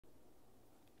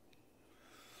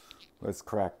Let's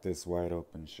crack this wide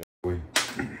open, shall we?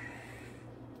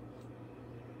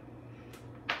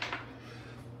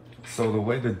 So the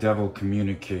way the devil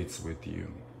communicates with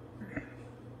you,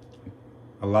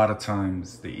 a lot of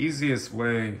times the easiest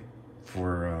way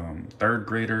for third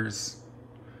graders,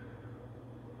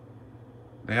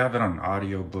 they have it on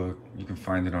audiobook. You can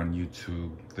find it on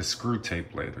YouTube. The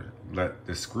Screwtape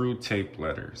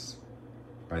Letters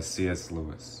by C.S.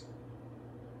 Lewis.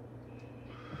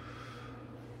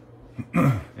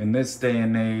 In this day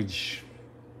and age,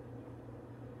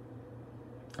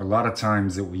 a lot of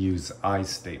times it will use I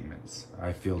statements.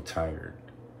 I feel tired.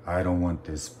 I don't want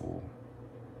this fool.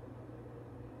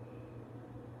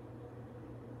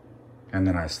 And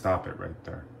then I stop it right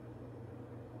there.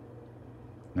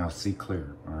 Now see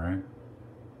clear, all right?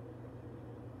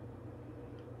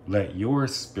 Let your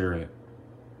spirit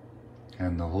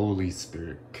and the Holy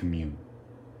Spirit commune.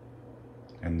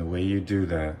 And the way you do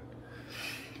that,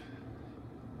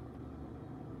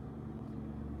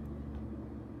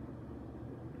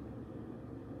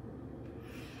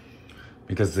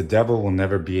 because the devil will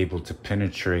never be able to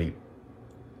penetrate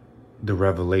the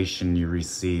revelation you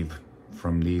receive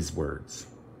from these words,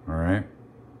 all right?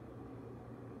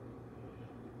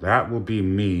 That will be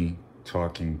me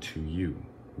talking to you,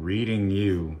 reading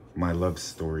you my love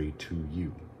story to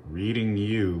you, reading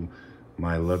you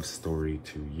my love story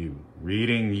to you,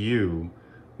 reading you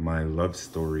my love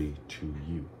story to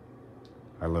you.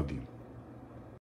 I love you.